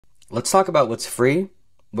let's talk about what's free,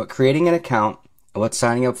 what creating an account, and what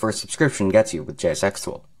signing up for a subscription gets you with JSX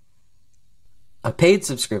Tool. A paid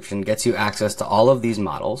subscription gets you access to all of these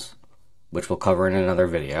models, which we'll cover in another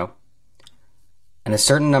video, and a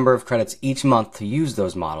certain number of credits each month to use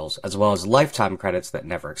those models, as well as lifetime credits that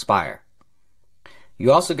never expire.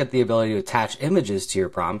 You also get the ability to attach images to your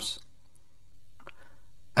prompts,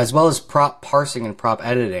 as well as prop parsing and prop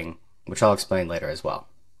editing, which I'll explain later as well.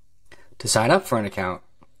 To sign up for an account,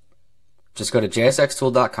 just go to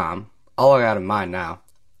jsxtool.com, all I got in mind now,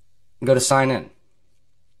 and go to sign in.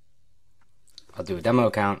 I'll do a demo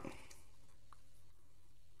account.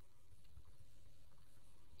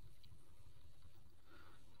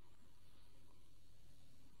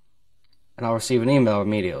 And I'll receive an email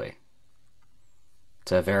immediately.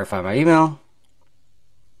 To verify my email,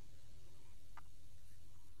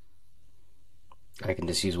 I can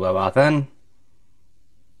just use WebAuthn.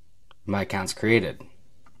 My account's created.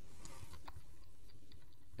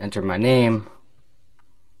 Enter my name,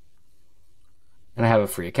 and I have a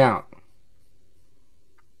free account.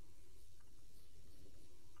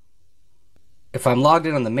 If I'm logged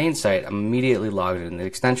in on the main site, I'm immediately logged in the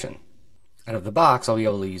extension. Out of the box, I'll be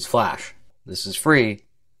able to use Flash. This is free,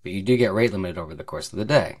 but you do get rate limited over the course of the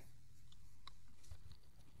day.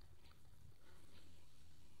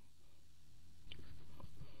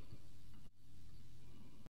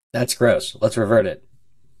 That's gross. Let's revert it.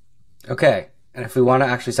 Okay, and if we want to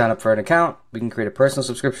actually sign up for an account, we can create a personal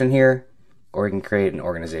subscription here, or we can create an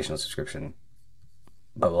organizational subscription.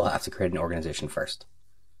 But we'll have to create an organization first.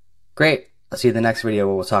 Great. I'll see you in the next video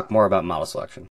where we'll talk more about model selection.